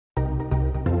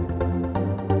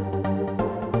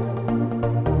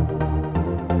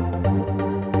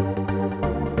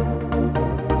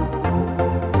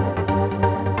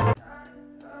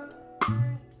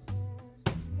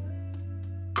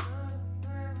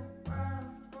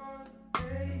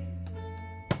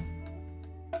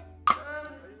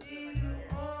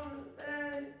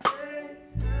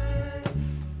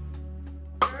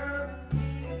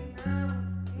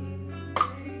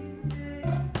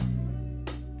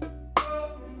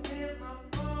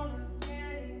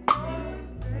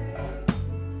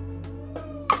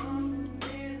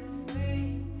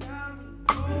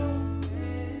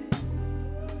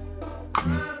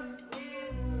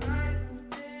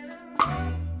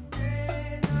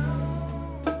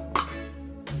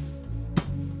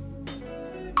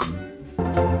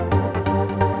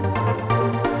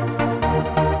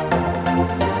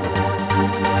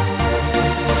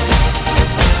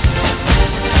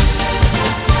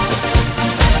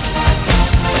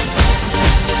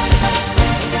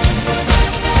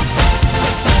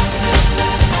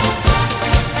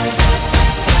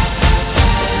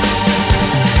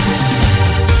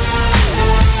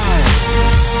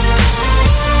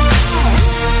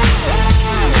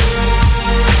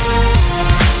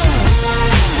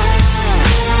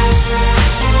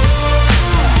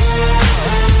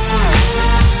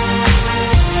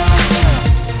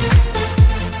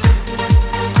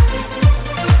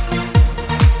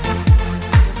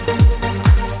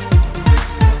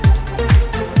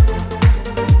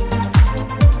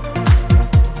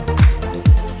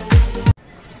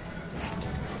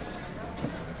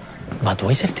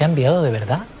Wizard te ha enviado de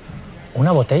verdad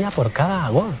una botella por cada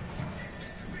gol.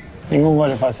 Ningún gol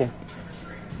es fácil.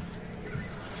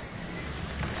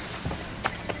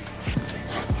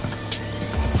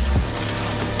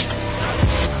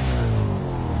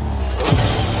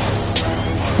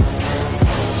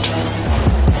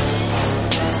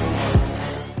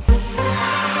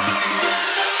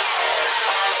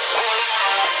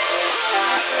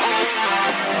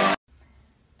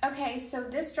 Okay, so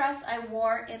this dress I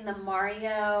wore in the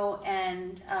Mario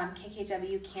and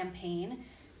KKW campaign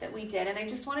that we did, and I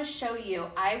just want to show you.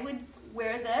 I would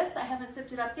wear this. I haven't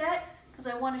zipped it up yet because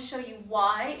I want to show you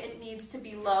why it needs to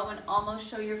be low and almost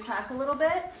show your crack a little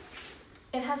bit.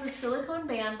 It has a silicone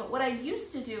band, but what I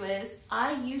used to do is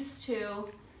I used to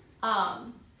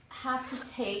have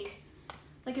to take,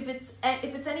 like if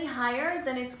it's any higher,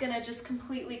 then it's gonna just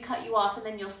completely cut you off and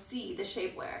then you'll see the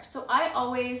shapewear. So I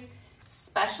always,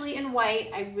 especially in white,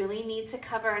 I really need to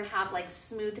cover and have like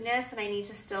smoothness, and I need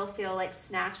to still feel like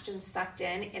snatched and sucked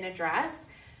in a dress.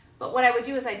 But what I would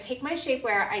do is I'd take my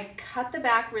shapewear, I'd cut the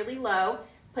back really low,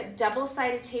 put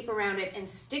double-sided tape around it and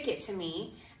stick it to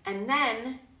me, and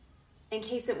then in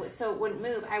case it was so it wouldn't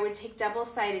move, I would take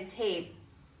double-sided tape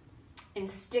and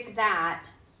stick that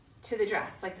to the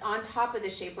dress, like on top of the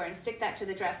shapewear, and stick that to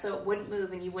the dress so it wouldn't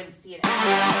move and you wouldn't see it.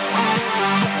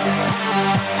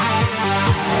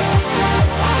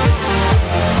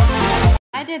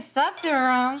 I did something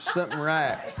wrong. Something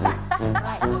right.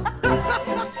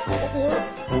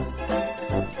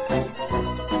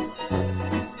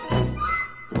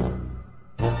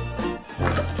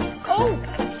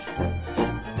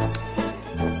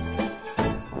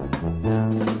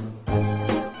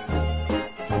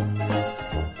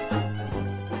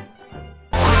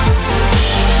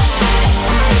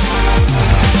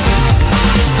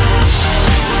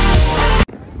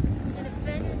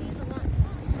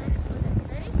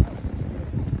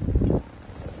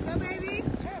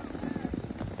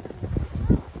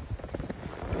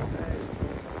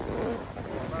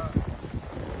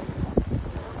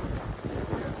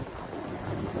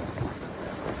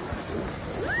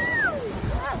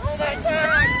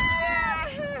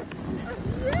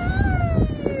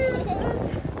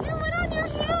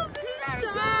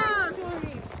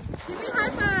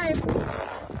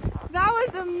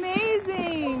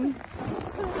 Amazing!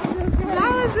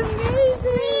 That was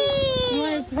amazing! You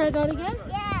want to try that again?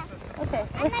 Yeah. Okay.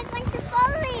 I'm not going to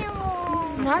follow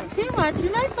you. Not too much.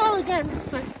 You might fall again.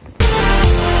 But...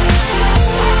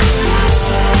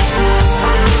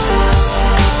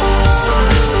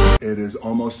 It is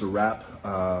almost a wrap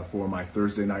for my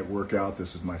Thursday night workout.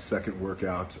 This is my second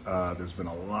workout. There's been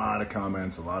a lot of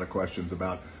comments, a lot of questions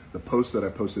about the post that I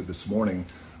posted this morning,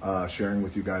 sharing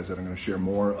with you guys that I'm going to share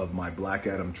more of my Black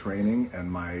Adam training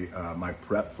and my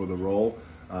prep for the role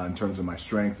in terms of my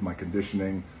strength, my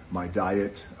conditioning, my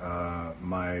diet,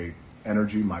 my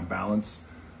energy, my balance.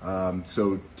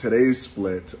 So today's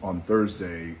split on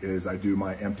Thursday is I do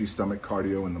my empty stomach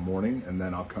cardio in the morning, and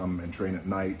then I'll come and train at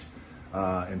night.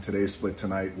 And today's split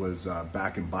tonight was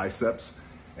back and biceps,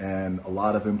 and a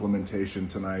lot of implementation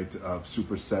tonight of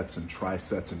supersets and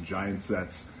trisets and giant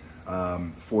sets,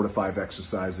 4 to 5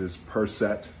 exercises per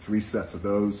set, 3 sets of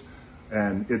those.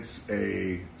 And it's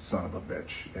a son of a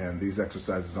bitch. And these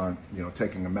exercises aren't,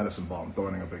 taking a medicine ball and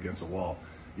throwing it up against a wall.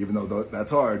 Even though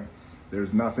that's hard,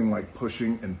 there's nothing like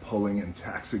pushing and pulling and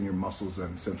taxing your muscles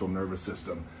and central nervous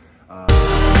system.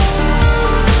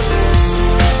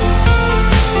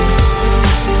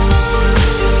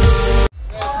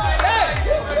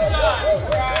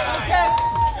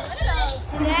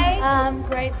 Today, I'm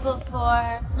grateful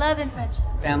for love and friendship.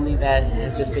 Family that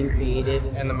has just been created.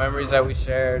 And the memories that we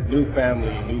shared. New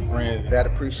family, new friends. That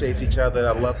appreciates each other,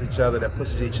 that loves each other, that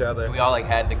pushes each other. We all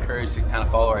had the courage to kind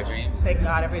of follow our dreams. Thank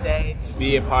God every day. To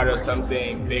be a part of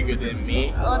something bigger than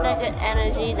me. All that good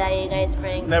energy that you guys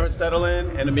bring. Never settle in,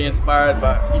 and to be inspired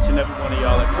by each and every one of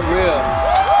y'all. For real.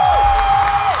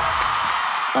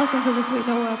 Welcome to the Sweet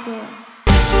No World Tour.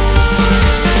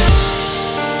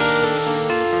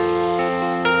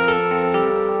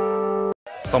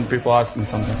 Some people ask me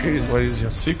something, Chris, what is your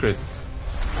secret?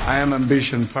 I am an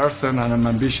ambitious person and I'm an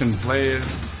ambitious player.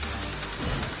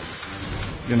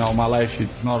 My life,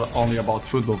 it's not only about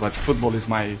football, but football is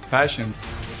my passion.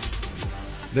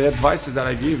 The advices that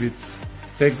I give, it's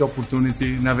take the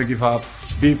opportunity, never give up,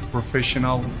 be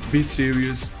professional, be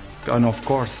serious, and of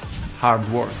course, hard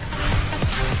work.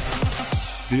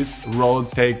 This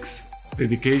road takes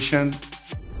dedication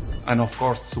and of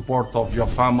course, support of your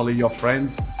family, your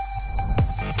friends.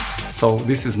 So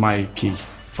this is my key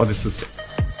for the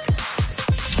success.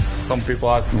 Some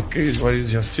people ask me, Chris, what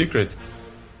is your secret?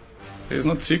 It's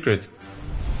not secret.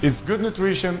 It's good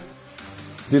nutrition,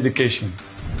 dedication.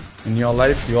 In your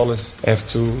life, you always have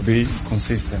to be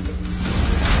consistent.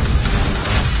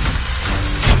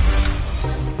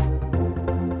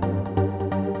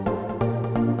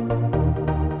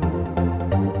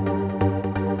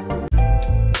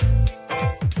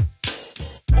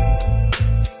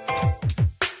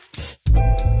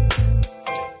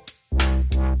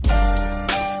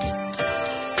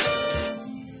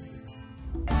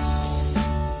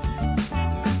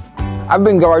 I've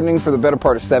been gardening for the better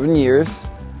part of 7 years.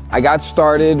 I got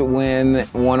started when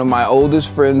one of my oldest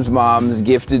friend's moms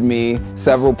gifted me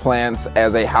several plants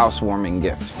as a housewarming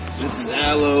gift. This is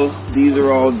aloe. These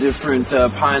are all different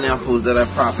pineapples that I've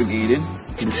propagated.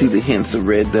 You can see the hints of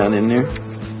red down in there.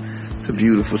 It's a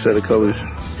beautiful set of colors.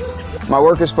 My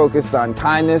work is focused on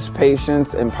kindness,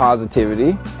 patience, and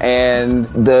positivity, and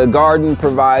the garden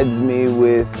provides me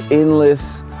with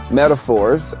endless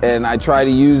metaphors, and I try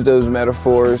to use those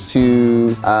metaphors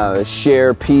to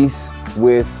share peace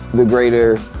with the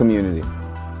greater community.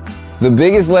 The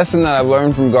biggest lesson that I've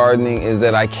learned from gardening is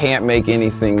that I can't make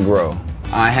anything grow.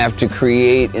 I have to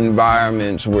create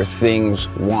environments where things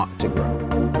want to grow.